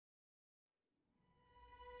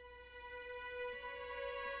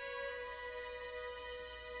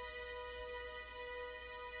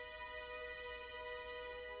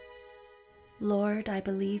Lord, I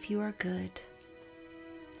believe you are good.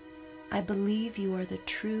 I believe you are the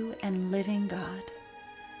true and living God,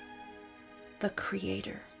 the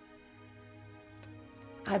Creator.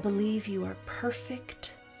 I believe you are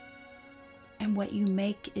perfect, and what you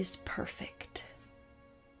make is perfect.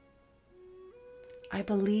 I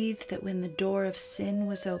believe that when the door of sin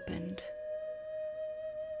was opened,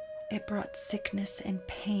 it brought sickness and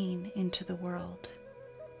pain into the world.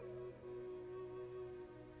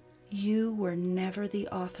 You were never the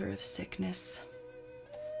author of sickness.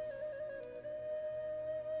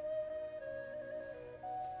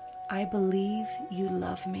 I believe you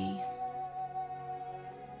love me.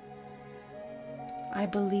 I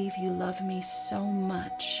believe you love me so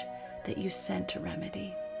much that you sent a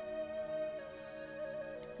remedy.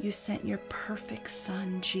 You sent your perfect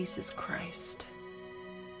Son, Jesus Christ,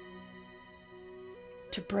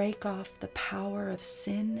 to break off the power of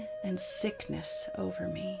sin and sickness over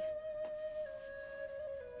me.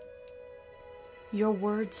 Your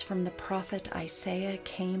words from the prophet Isaiah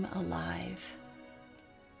came alive.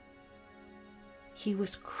 He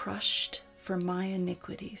was crushed for my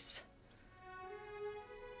iniquities.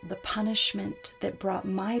 The punishment that brought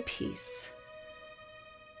my peace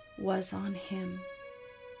was on him,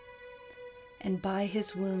 and by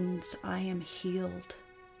his wounds I am healed.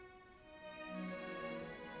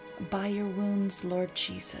 By your wounds, Lord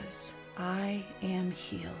Jesus, I am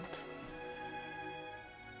healed.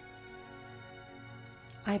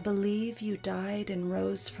 I believe you died and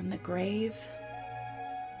rose from the grave,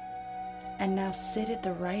 and now sit at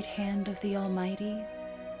the right hand of the Almighty.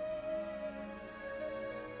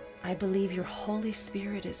 I believe your Holy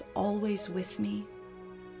Spirit is always with me.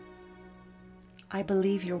 I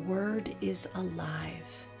believe your word is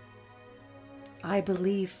alive. I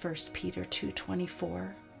believe 1 Peter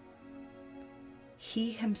 2:24.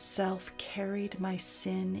 He himself carried my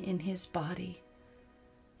sin in his body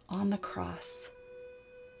on the cross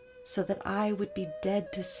so that I would be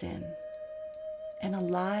dead to sin and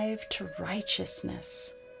alive to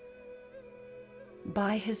righteousness.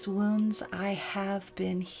 By his wounds I have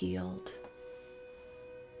been healed.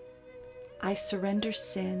 I surrender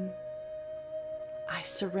sin. I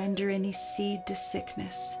surrender any seed to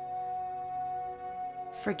sickness.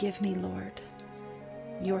 Forgive me, Lord.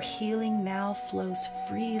 Your healing now flows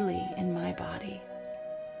freely in my body.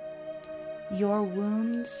 Your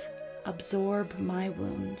wounds absorb my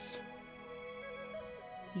wounds.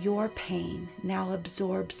 Your pain now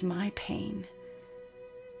absorbs my pain.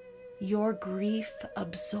 Your grief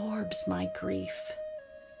absorbs my grief.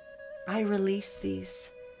 I release these.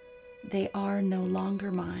 They are no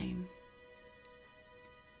longer mine.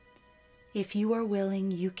 If you are willing,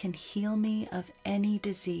 you can heal me of any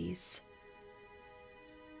disease.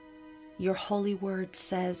 Your holy word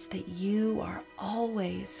says that you are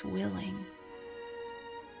always willing.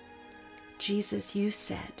 Jesus, you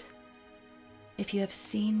said, if you have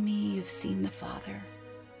seen me, you've seen the Father.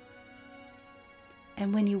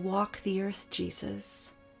 And when you walk the earth,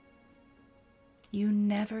 Jesus, you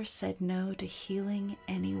never said no to healing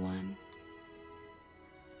anyone,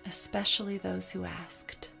 especially those who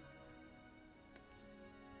asked.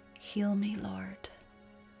 Heal me, Lord.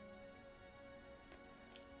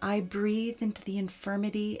 I breathe into the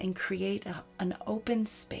infirmity and create an open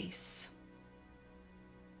space.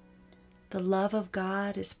 The love of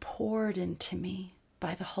God is poured into me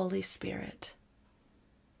by the Holy Spirit.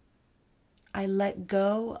 I let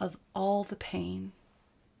go of all the pain.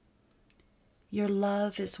 Your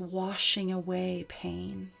love is washing away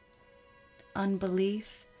pain,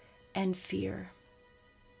 unbelief, and fear.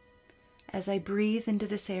 As I breathe into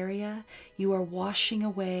this area, you are washing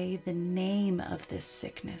away the name of this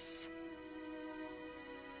sickness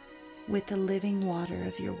with the living water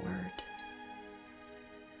of your word.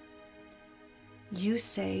 You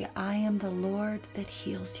say, I am the Lord that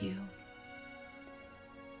heals you.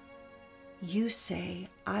 You say,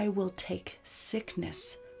 I will take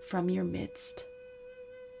sickness from your midst.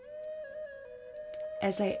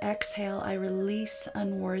 As I exhale, I release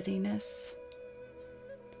unworthiness.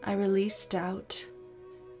 I release doubt.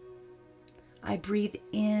 I breathe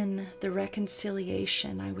in the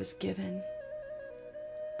reconciliation I was given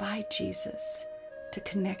by Jesus to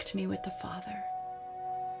connect me with the Father.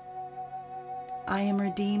 I am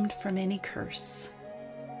redeemed from any curse.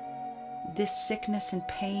 This sickness and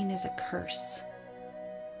pain is a curse,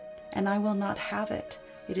 and I will not have it.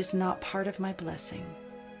 It is not part of my blessing.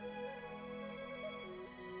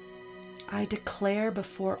 I declare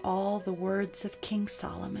before all the words of King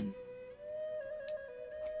Solomon,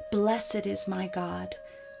 blessed is my God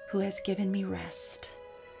who has given me rest,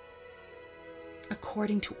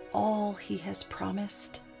 according to all he has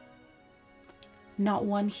promised. Not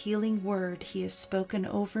one healing word he has spoken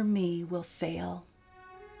over me will fail.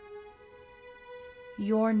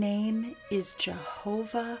 Your name is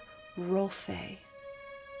Jehovah Rophe,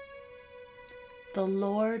 the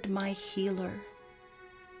Lord my healer,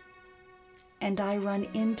 and I run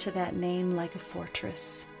into that name like a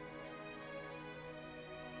fortress.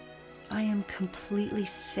 I am completely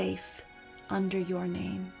safe under your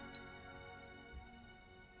name.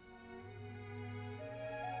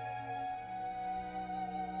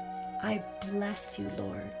 I bless you,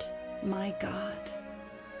 Lord, my God,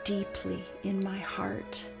 deeply in my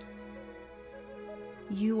heart.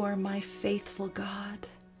 You are my faithful God.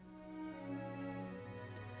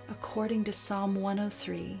 According to Psalm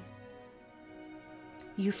 103,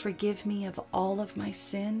 you forgive me of all of my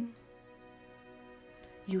sin.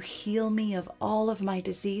 You heal me of all of my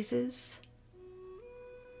diseases.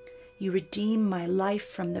 You redeem my life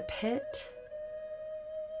from the pit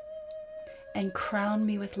and crown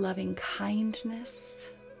me with loving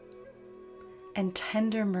kindness and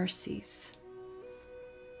tender mercies.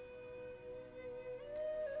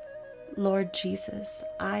 Lord Jesus,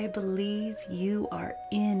 I believe you are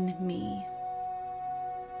in me,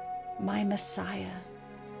 my Messiah,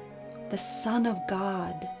 the Son of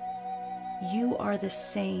God. You are the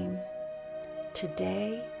same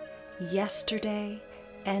today, yesterday,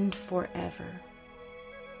 and forever.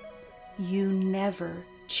 You never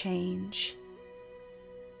change.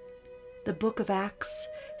 The book of Acts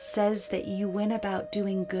says that you went about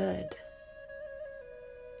doing good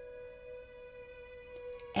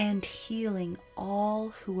and healing all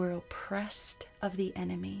who were oppressed of the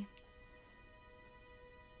enemy.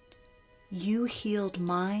 You healed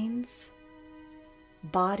minds,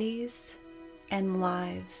 bodies, and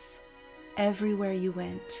lives everywhere you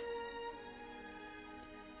went.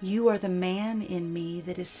 You are the man in me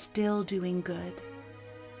that is still doing good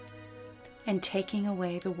and taking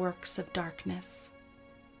away the works of darkness.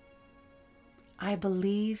 I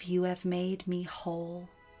believe you have made me whole.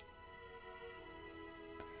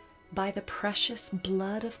 By the precious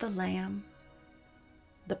blood of the Lamb,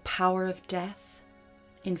 the power of death,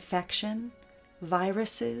 infection,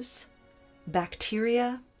 viruses,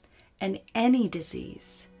 bacteria, and any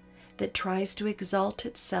disease that tries to exalt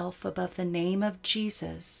itself above the name of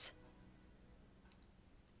Jesus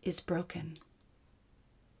is broken.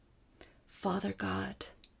 Father God,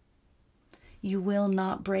 you will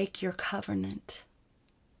not break your covenant.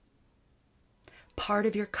 Part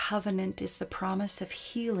of your covenant is the promise of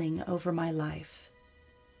healing over my life.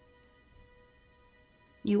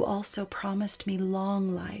 You also promised me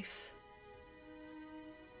long life.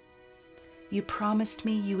 You promised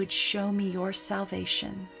me you would show me your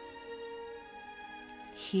salvation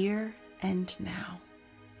here and now.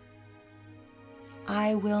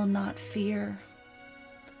 I will not fear.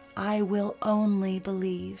 I will only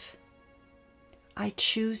believe. I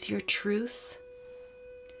choose your truth.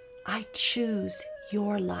 I choose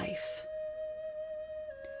your life.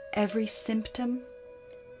 Every symptom,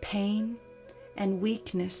 pain, and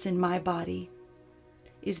weakness in my body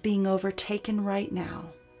is being overtaken right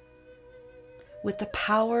now with the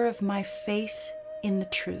power of my faith in the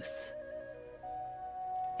truth.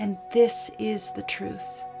 And this is the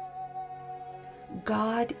truth.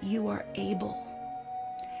 God, you are able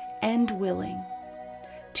and willing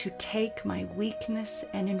to take my weakness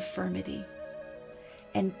and infirmity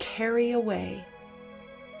and carry away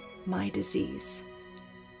my disease.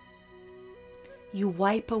 You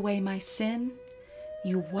wipe away my sin.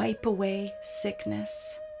 You wipe away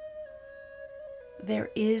sickness. There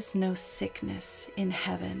is no sickness in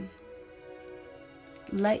heaven.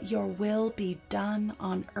 Let your will be done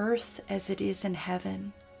on earth as it is in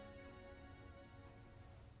heaven.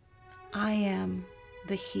 I am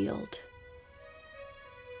the healed.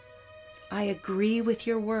 I agree with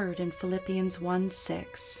your word in Philippians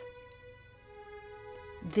 1:6.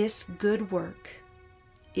 This good work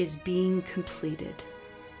is being completed.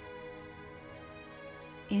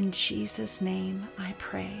 In Jesus' name I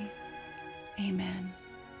pray. Amen.